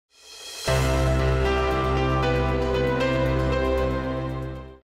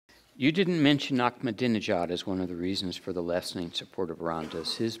You didn't mention Ahmadinejad as one of the reasons for the lessening support of Iran.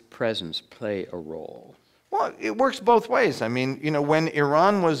 Does his presence play a role? Well, it works both ways. I mean, you know, when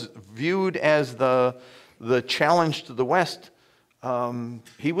Iran was viewed as the challenge to the West,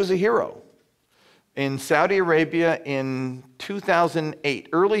 he was a hero. In Saudi Arabia in 2008,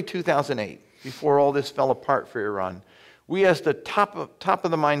 early 2008, before all this fell apart for Iran, we asked a top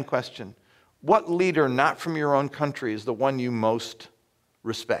of the mind question: what leader not from your own country is the one you most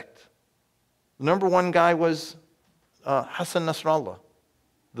respect? The number one guy was Hassan Nasrallah,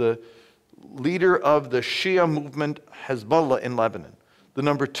 the leader of the Shia movement Hezbollah in Lebanon. The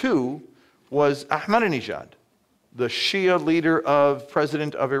number two was Ahmadinejad, the Shia leader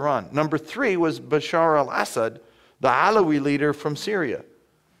president of Iran. Number three was Bashar al-Assad, the Alawi leader from Syria.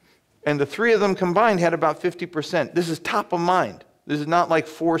 And the three of them combined had about 50%. This is top of mind. This is not like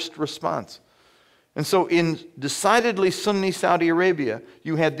forced response. And so in decidedly Sunni Saudi Arabia,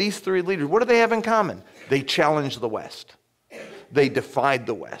 you had these three leaders. What do they have in common? They challenged the West. They defied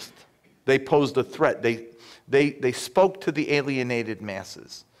the West. They posed a threat. They spoke to the alienated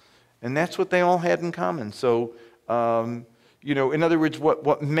masses. And that's what they all had in common. So, you know, in other words,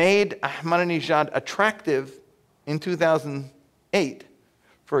 what made Ahmadinejad attractive in 2008,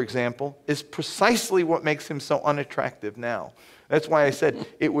 for example, is precisely what makes him so unattractive now. That's why I said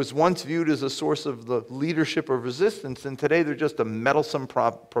it was once viewed as a source of the leadership of resistance, and today they're just a meddlesome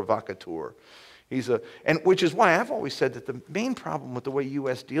provocateur. And which is why I've always said that the main problem with the way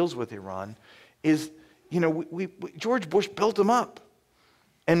U.S. deals with Iran is, you know, George Bush built them up.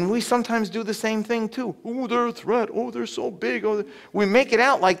 And we sometimes do the same thing too. Oh, they're a threat. Oh, they're so big. Oh, we make it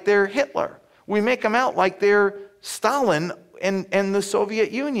out like they're Hitler. We make them out like they're Stalin and the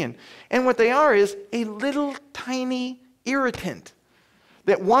Soviet Union. And what they are is a little tiny irritant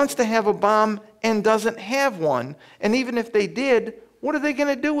that wants to have a bomb and doesn't have one. And even if they did, what are they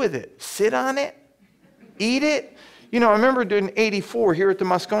going to do with it? Sit on it? Eat it? You know, I remember in '84 here at the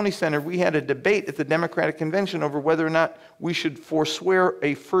Moscone Center, we had a debate at the Democratic Convention over whether or not we should forswear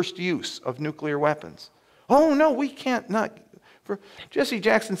a first use of nuclear weapons. Oh, no, we can't. Not. Jesse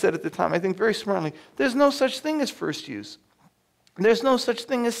Jackson said at the time, I think very smartly, there's no such thing as first use. There's no such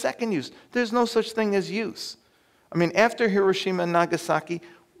thing as second use. There's no such thing as use. I mean, after Hiroshima and Nagasaki,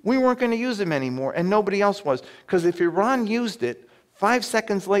 we weren't going to use them anymore, and nobody else was. Because if Iran used it, 5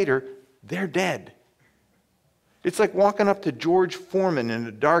 seconds later, they're dead. It's like walking up to George Foreman in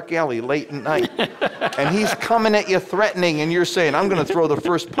a dark alley late at night, and he's coming at you threatening, and you're saying, I'm going to throw the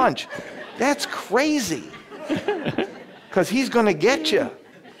first punch. That's crazy. Because he's going to get you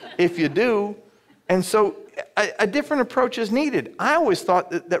if you do. And so a different approach is needed. I always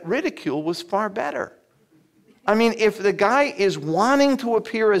thought that ridicule was far better. I mean, if the guy is wanting to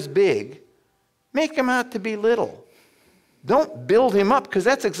appear as big, make him out to be little. Don't build him up, because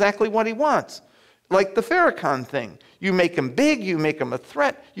that's exactly what he wants. Like the Farrakhan thing. You make him big, you make him a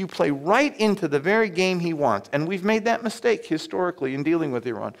threat, you play right into the very game he wants. And we've made that mistake historically in dealing with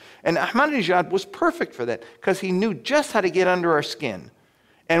Iran. And Ahmadinejad was perfect for that, because he knew just how to get under our skin.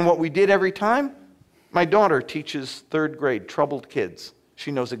 And what we did every time, my daughter teaches 3rd grade, troubled kids.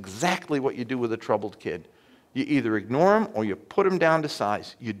 She knows exactly what you do with a troubled kid. You either ignore him or you put him down to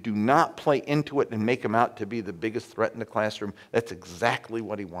size. You do not play into it and make him out to be the biggest threat in the classroom. That's exactly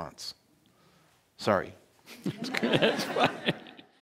what he wants. Sorry. That's fine.